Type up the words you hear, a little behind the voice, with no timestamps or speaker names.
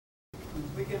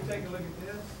We can take a look at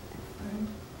this.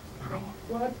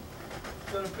 What?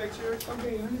 Got a picture?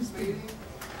 Okay, sweetie.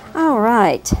 All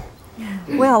right.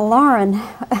 Well, Lauren,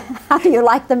 how do you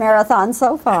like the marathon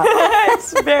so far?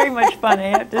 It's very much fun,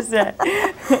 I have to say.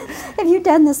 Have you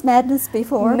done this madness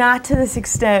before? Not to this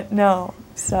extent, no.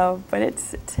 So, but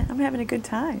I'm having a good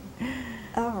time.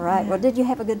 All right. Well, did you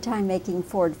have a good time making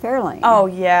Ford Fairlane? Oh,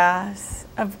 yes.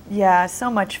 Yeah, so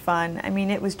much fun. I mean,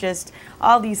 it was just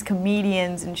all these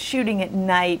comedians and shooting at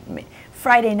night,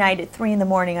 Friday night at 3 in the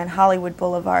morning on Hollywood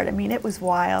Boulevard. I mean, it was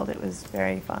wild. It was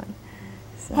very fun.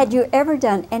 So. Had you ever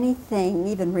done anything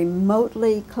even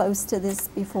remotely close to this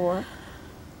before?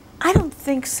 I don't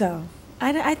think so.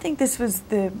 I think this was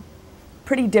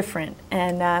pretty different,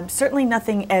 and certainly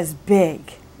nothing as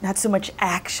big. Not so much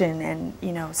action and,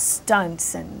 you know,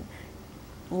 stunts and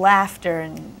laughter,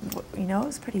 and, you know, it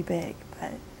was pretty big,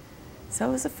 but so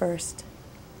it was a first.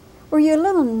 Were you a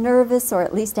little nervous or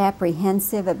at least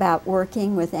apprehensive about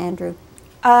working with Andrew?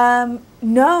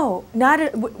 No,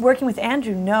 working with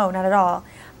Andrew, no, not at all.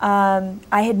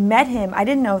 I had met him, I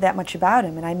didn't know that much about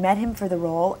him, and I met him for the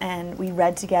role, and we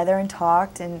read together and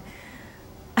talked, and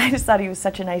I just thought he was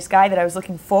such a nice guy that I was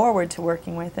looking forward to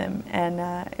working with him.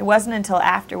 And it wasn't until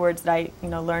afterwards that I, you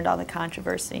know, learned all the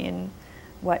controversy and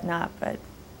whatnot, but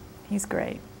he's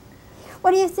great.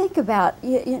 What do you think about,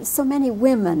 so many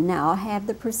women now have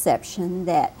the perception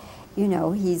that, you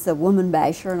know, he's a woman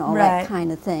basher and all that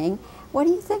kind of thing. What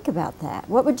do you think about that?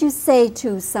 What would you say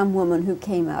to some woman who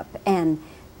came up and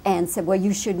said, well,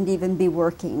 you shouldn't even be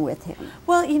working with him?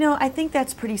 Well, you know, I think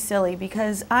that's pretty silly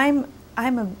because I'm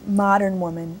a modern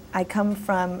woman. I come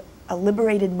from a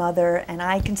liberated mother, and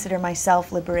I consider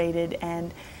myself liberated,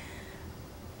 and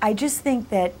I just think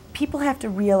that people have to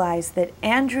realize that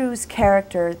Andrew's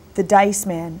character, the Dice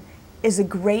Man, is a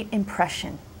great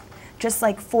impression. Just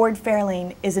like Ford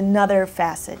Fairlane is another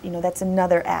facet, you know, that's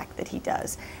another act that he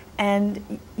does.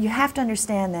 And you have to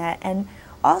understand that, and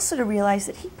also to realize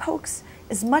that he pokes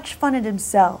as much fun at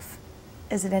himself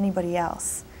as at anybody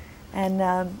else. And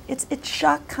it's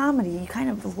shock comedy. You kind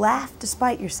of laugh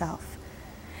despite yourself.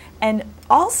 And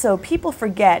also, people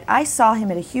forget, I saw him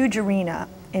at a huge arena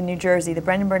in New Jersey, the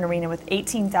Brendan Byrne Arena, with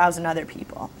 18,000 other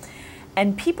people.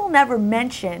 And people never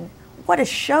mention what a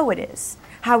show it is.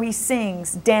 How he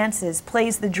sings, dances,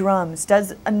 plays the drums,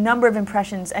 does a number of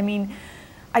impressions. I mean,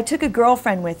 I took a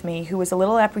girlfriend with me who was a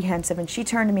little apprehensive, and she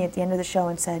turned to me at the end of the show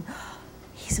and said,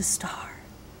 he's a star.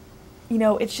 You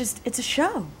know, it's a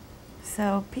show.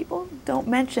 So people don't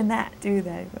mention that, do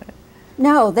they? But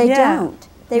no, they don't.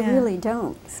 They really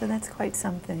don't. So that's quite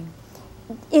something.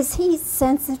 Is he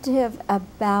sensitive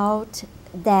about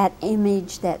that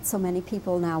image that so many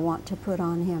people now want to put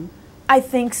on him? I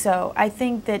think so. I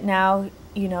think that now,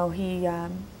 you know,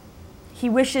 he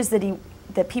wishes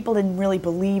that people didn't really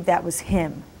believe that was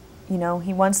him. You know,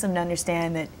 he wants them to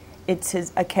understand that it's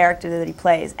a character that he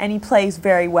plays, and he plays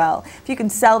very well. If you can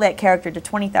sell that character to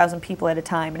 20,000 people at a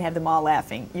time and have them all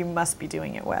laughing, you must be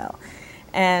doing it well.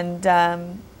 And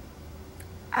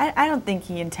I don't think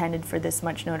he intended for this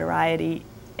much notoriety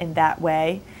in that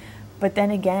way. But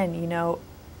then again, you know,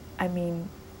 I mean,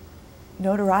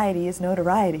 notoriety is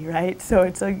notoriety, right? So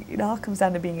it all comes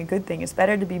down to being a good thing. It's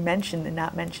better to be mentioned than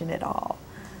not mentioned at all.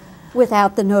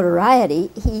 Without the notoriety,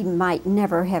 he might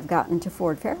never have gotten to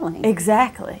Ford Fairlane.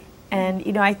 Exactly. And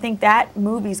you know, I think that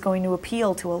movie is going to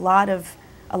appeal to a lot of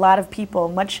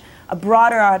people, a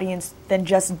broader audience than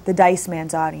just the Dice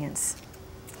Man's audience.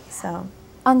 So.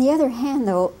 On the other hand,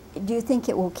 though, do you think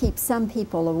it will keep some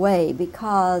people away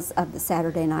because of the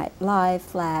Saturday Night Live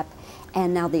flap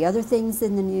and now the other things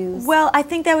in the news? Well, I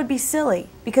think that would be silly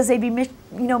because they'd be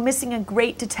missing a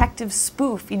great detective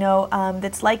spoof, you know,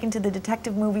 that's likened to the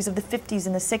detective movies of the 50s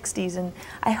and the 60s. And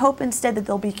I hope instead that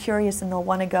they'll be curious and they'll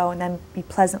want to go and then be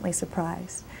pleasantly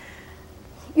surprised.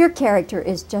 Your character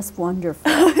is just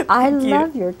wonderful. I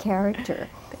love your character.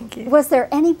 Thank you. Was there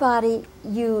anybody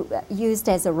you used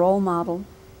as a role model?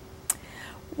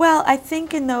 Well, I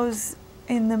think in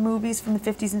the movies from the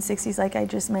 50s and 60s, like I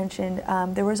just mentioned,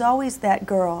 there was always that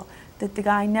girl that the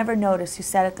guy never noticed who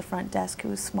sat at the front desk, who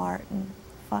was smart and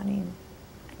funny. And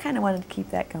I kind of wanted to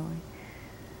keep that going.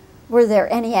 Were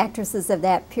there any actresses of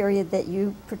that period that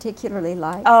you particularly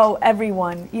liked? Oh,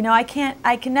 everyone. You know, I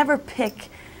can never pick.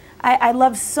 I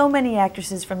love so many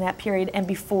actresses from that period and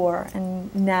before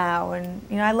and now, and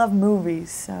you know, I love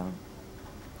movies. So.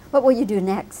 What will you do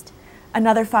next?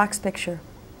 Another Fox picture.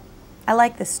 I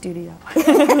like this studio.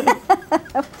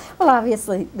 Well,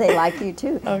 obviously, they like you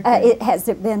too. Okay. Has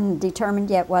it been determined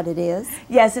yet what it is?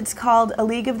 Yes, it's called A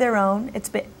League of Their Own.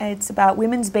 It's about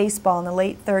women's baseball in the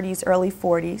late 30s, early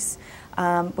 40s.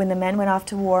 When the men went off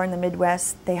to war in the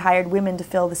Midwest, they hired women to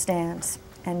fill the stands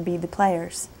and be the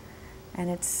players. And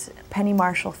it's a Penny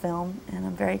Marshall film, and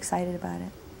I'm very excited about it.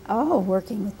 Oh,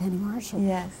 working with Penny Marshall.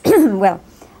 Yes. Well,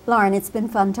 Lauren, it's been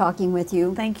fun talking with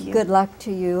you. Thank you. Good luck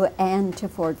to you and to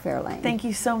Ford Fairlane. Thank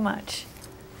you so much.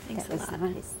 Thanks That was a lot.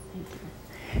 nice. Thank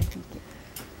you. Thank you.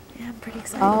 Yeah, I'm pretty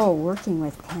excited. Oh, working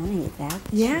with Penny, that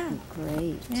Yeah. should be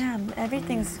great. Yeah,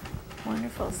 everything's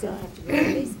wonderful. So.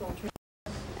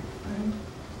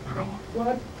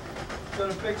 What?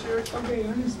 Got a picture? Okay,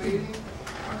 I'm just waiting.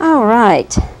 All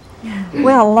right.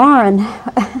 Well, Lauren,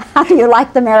 how do you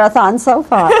like the marathon so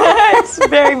far? It's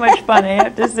very much fun, I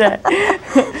have to say.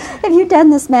 Have you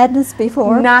done this madness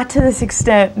before? Not to this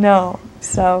extent, no.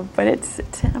 So, but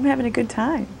I'm having a good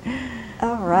time.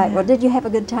 All right. Well, did you have a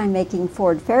good time making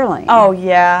Ford Fairlane? Oh,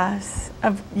 yes.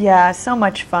 Yeah, so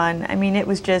much fun. I mean, it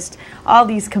was just all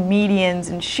these comedians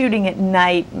and shooting at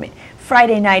night,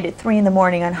 Friday night at 3 in the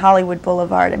morning on Hollywood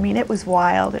Boulevard. I mean, it was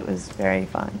wild. It was very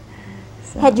fun.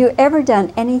 So. Had you ever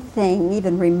done anything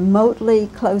even remotely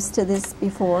close to this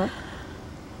before?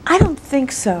 I don't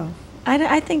think so.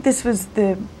 I think this was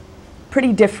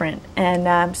pretty different,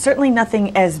 and certainly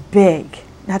nothing as big.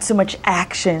 Not so much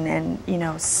action and, you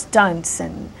know, stunts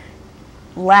and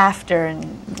laughter,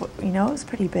 and, you know, it was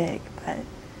pretty big, but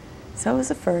so it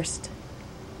was a first.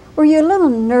 Were you a little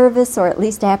nervous or at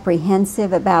least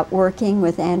apprehensive about working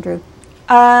with Andrew?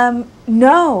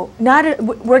 No,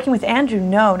 working with Andrew,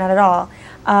 no, not at all.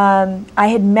 I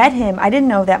had met him, I didn't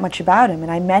know that much about him,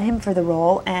 and I met him for the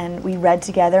role, and we read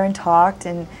together and talked,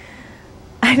 and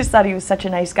I just thought he was such a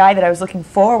nice guy that I was looking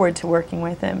forward to working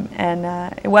with him.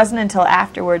 And it wasn't until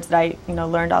afterwards that I, you know,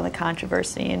 learned all the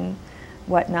controversy and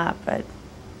whatnot, but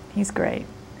he's great.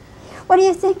 What do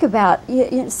you think about,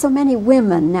 so many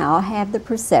women now have the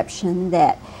perception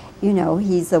that, you know,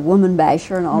 he's a woman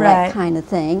basher and all that kind of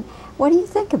thing. What do you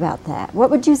think about that? What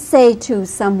would you say to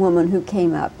some woman who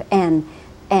came up and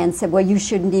said, well, you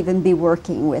shouldn't even be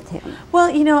working with him?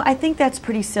 Well, you know, I think that's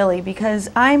pretty silly because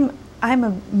I'm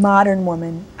a modern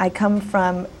woman. I come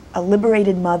from a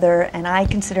liberated mother, and I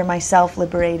consider myself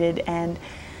liberated, and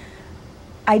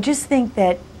I just think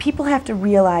that people have to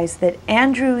realize that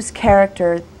Andrew's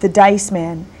character, the Dice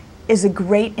Man, is a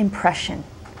great impression.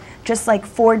 Just like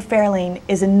Ford Fairlane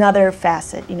is another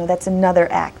facet, you know, that's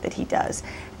another act that he does.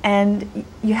 And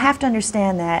you have to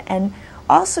understand that, and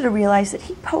also to realize that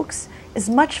he pokes as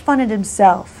much fun at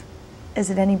himself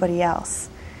as at anybody else.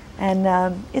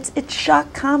 And it's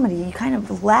shock comedy. You kind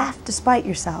of laugh despite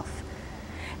yourself.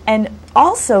 And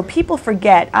also, people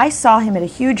forget, I saw him at a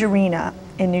huge arena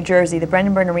in New Jersey, the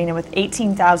Brendan Byrne Arena, with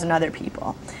 18,000 other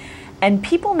people. And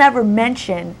people never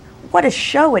mention what a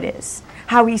show it is.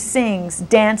 How he sings,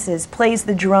 dances, plays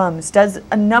the drums, does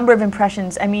a number of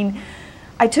impressions. I mean,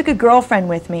 I took a girlfriend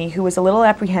with me who was a little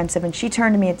apprehensive, and she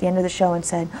turned to me at the end of the show and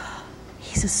said,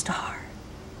 he's a star.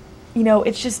 You know,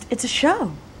 it's a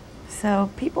show.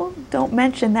 So people don't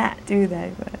mention that, do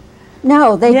they? But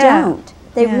no, they don't.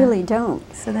 They really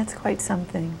don't. So that's quite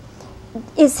something.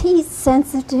 Is he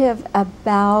sensitive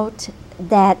about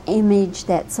that image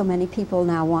that so many people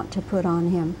now want to put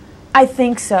on him? I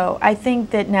think so. I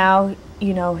think that now,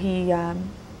 you know,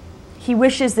 he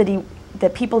wishes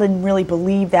that people didn't really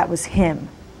believe that was him.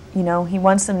 You know, he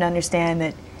wants them to understand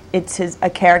that it's a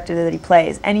character that he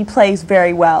plays, and he plays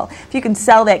very well. If you can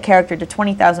sell that character to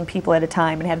 20,000 people at a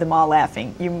time and have them all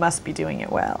laughing, you must be doing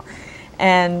it well.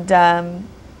 And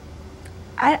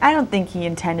I don't think he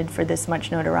intended for this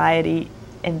much notoriety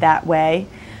in that way.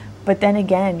 But then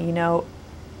again, you know,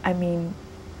 I mean,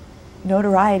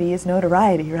 notoriety is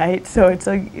notoriety, right? So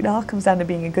it all comes down to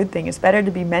being a good thing. It's better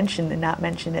to be mentioned than not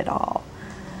mentioned at all.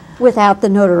 Without the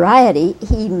notoriety,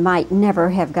 he might never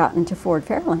have gotten to Ford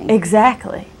Fairlane.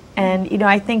 Exactly. And you know,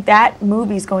 I think that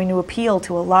movie is going to appeal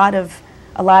to a lot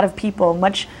of people,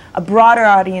 a broader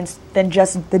audience than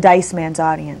just the Dice Man's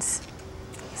audience.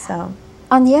 So.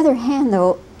 On the other hand,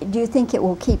 though, do you think it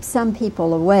will keep some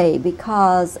people away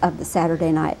because of the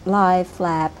Saturday Night Live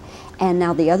flap and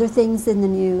now the other things in the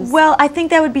news? Well, I think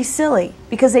that would be silly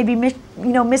because they'd be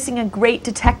missing a great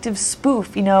detective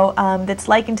spoof, you know, that's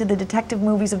likened to the detective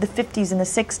movies of the 50s and the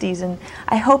 60s. And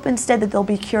I hope instead that they'll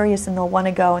be curious and they'll want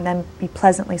to go and then be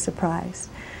pleasantly surprised.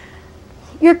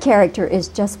 Your character is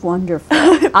just wonderful.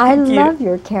 I love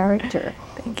your character.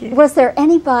 Thank you. Was there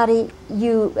anybody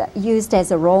you used as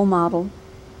a role model?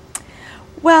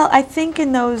 Well, I think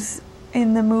in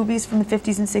the movies from the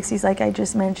 50s and 60s, like I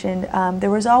just mentioned, there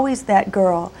was always that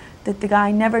girl that the guy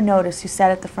never noticed who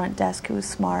sat at the front desk who was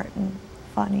smart and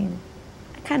funny. And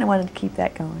I kind of wanted to keep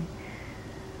that going.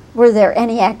 Were there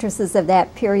any actresses of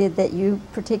that period that you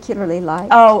particularly liked?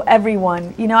 Oh,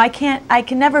 everyone. You know, I can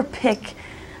never pick.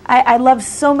 I love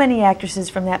so many actresses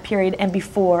from that period and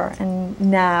before and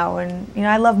now, and you know,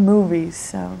 I love movies.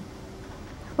 So,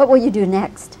 what will you do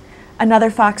next? Another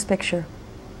Fox picture.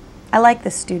 I like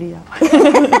this studio.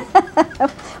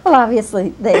 Well, obviously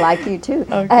they like you too.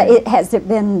 Okay. Has it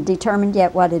been determined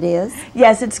yet what it is?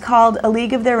 Yes, it's called A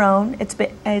League of Their Own.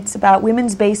 It's about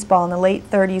women's baseball in the late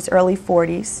 30s, early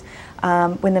 40s.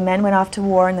 When the men went off to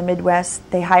war in the Midwest,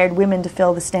 they hired women to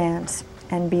fill the stands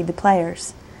and be the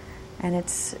players. And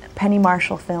it's a Penny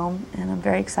Marshall film, and I'm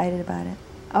very excited about it.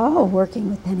 Oh,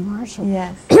 working with Penny Marshall.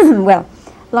 Yes. Well,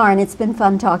 Lauren, it's been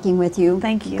fun talking with you.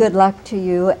 Thank you. Good luck to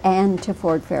you and to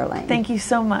Ford Fairlane. Thank you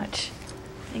so much.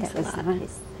 Thanks That was a lot.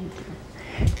 nice. Thank you.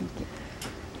 Thank you.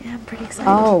 Yeah, I'm pretty excited.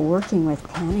 Oh, working with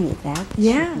Penny, that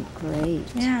Yeah. should be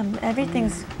great. Yeah,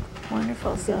 everything's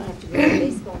wonderful. So. Have to go to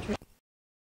baseball trip.